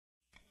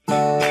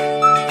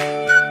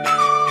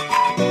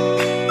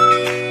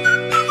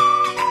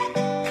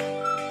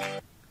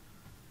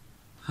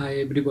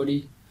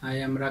everybody, I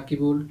am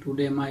Rakibul.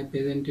 Today my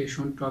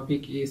presentation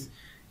topic is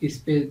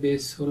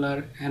space-based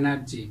solar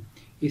energy.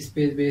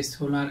 Space-based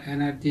solar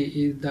energy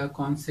is the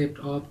concept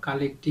of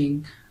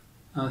collecting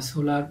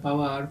solar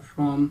power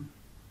from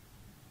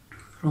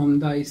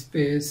the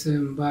space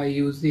by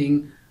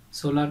using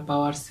solar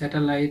power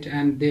satellite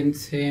and then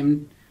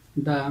send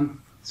the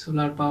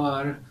solar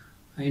power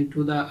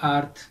into the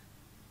earth.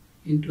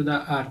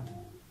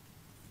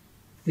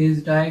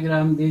 This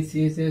diagram, this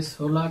is a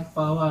solar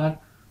power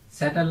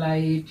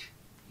satellite.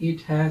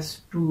 It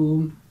has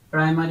two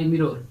primary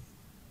mirrors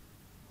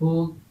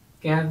who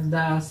catch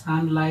the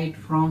sunlight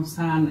from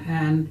sun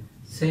and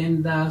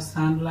send the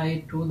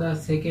sunlight to the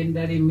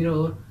secondary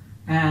mirror,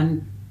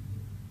 and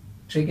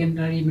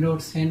secondary mirror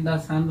send the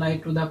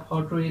sunlight to the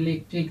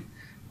photoelectric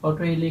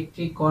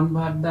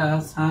convert the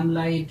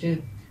sunlight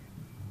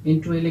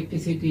into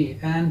electricity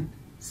and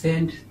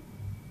send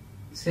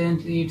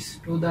it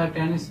to the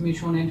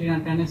transmission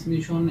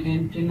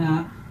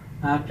antenna.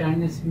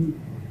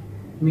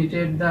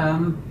 Transmitted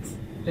the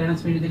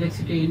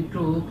electricity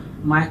into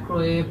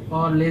microwave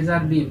or laser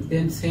beam,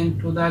 then sent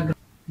to the ground.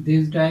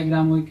 This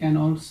diagram we can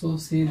also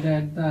see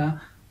that the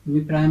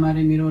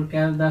primary mirror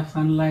catch the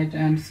sunlight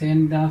and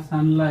send the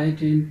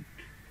sunlight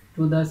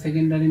into the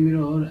secondary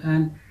mirror,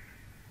 and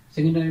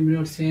secondary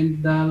mirror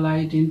send the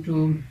light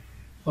into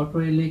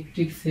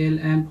photoelectric cell,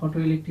 and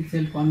photoelectric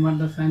cell convert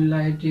the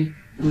sunlight to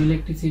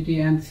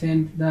electricity and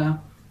send the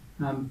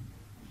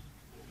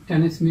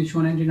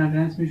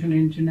transmission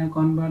antenna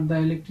convert the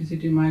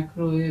electricity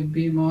microwave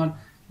beam or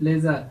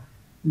laser,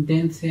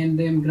 then send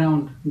them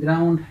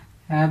ground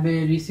have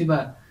a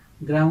receiver,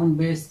 ground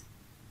base,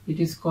 it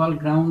is called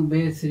ground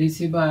base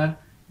receiver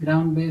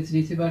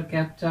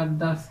capture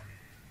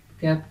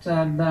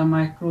the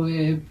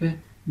microwave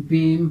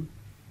beam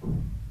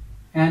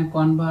and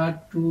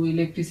convert to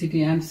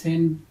electricity and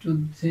send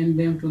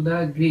them to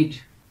the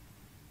grid.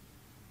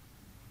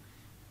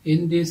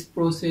 In this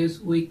process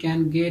we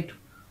can get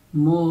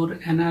more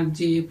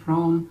energy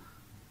from.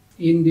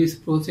 In this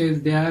process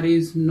there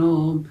is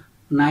no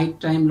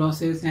nighttime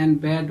losses and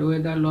bad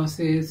weather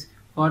losses.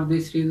 For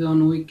this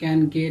reason we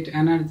can get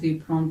energy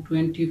from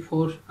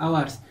 24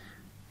 hours,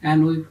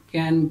 and we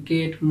can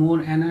get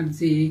more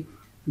energy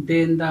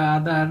than the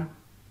other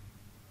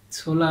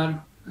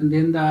solar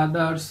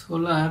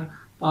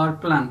power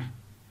plant.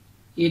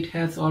 It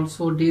has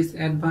also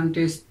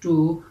disadvantage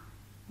too.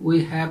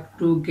 We have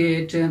to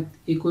get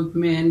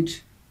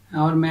equipment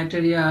or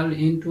material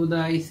into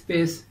the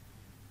space,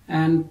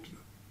 and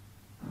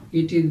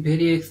it is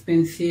very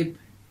expensive,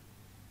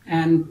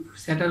 and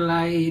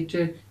satellite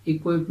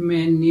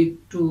equipment need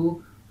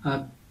to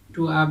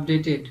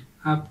update it.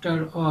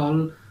 After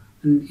all,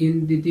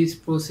 this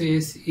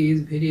process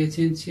is very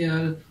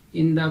essential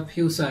in the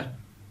future.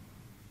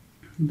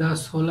 The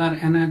solar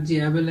energy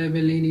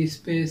available in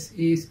space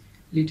is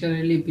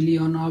literally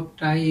billion of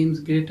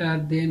times greater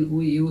than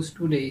we use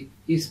today.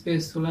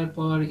 Space solar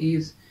power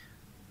is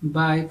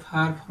by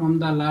far from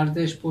the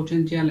largest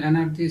potential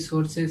energy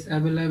sources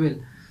available.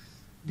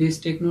 This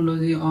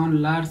technology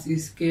on large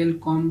scale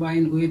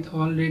combined with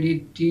already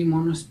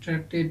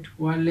demonstrated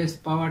wireless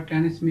power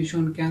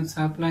transmission can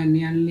supply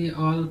nearly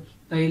all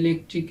the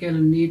electrical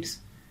needs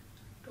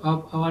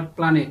of our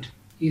planet.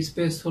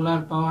 Space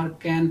solar power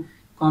can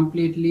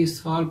completely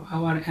solve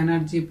our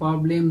energy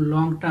problem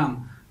long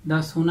term.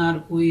 The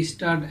sooner we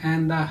start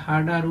and the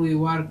harder we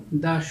work,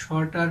 the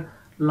shorter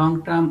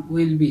long term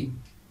will be.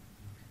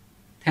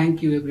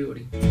 Thank you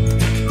everybody.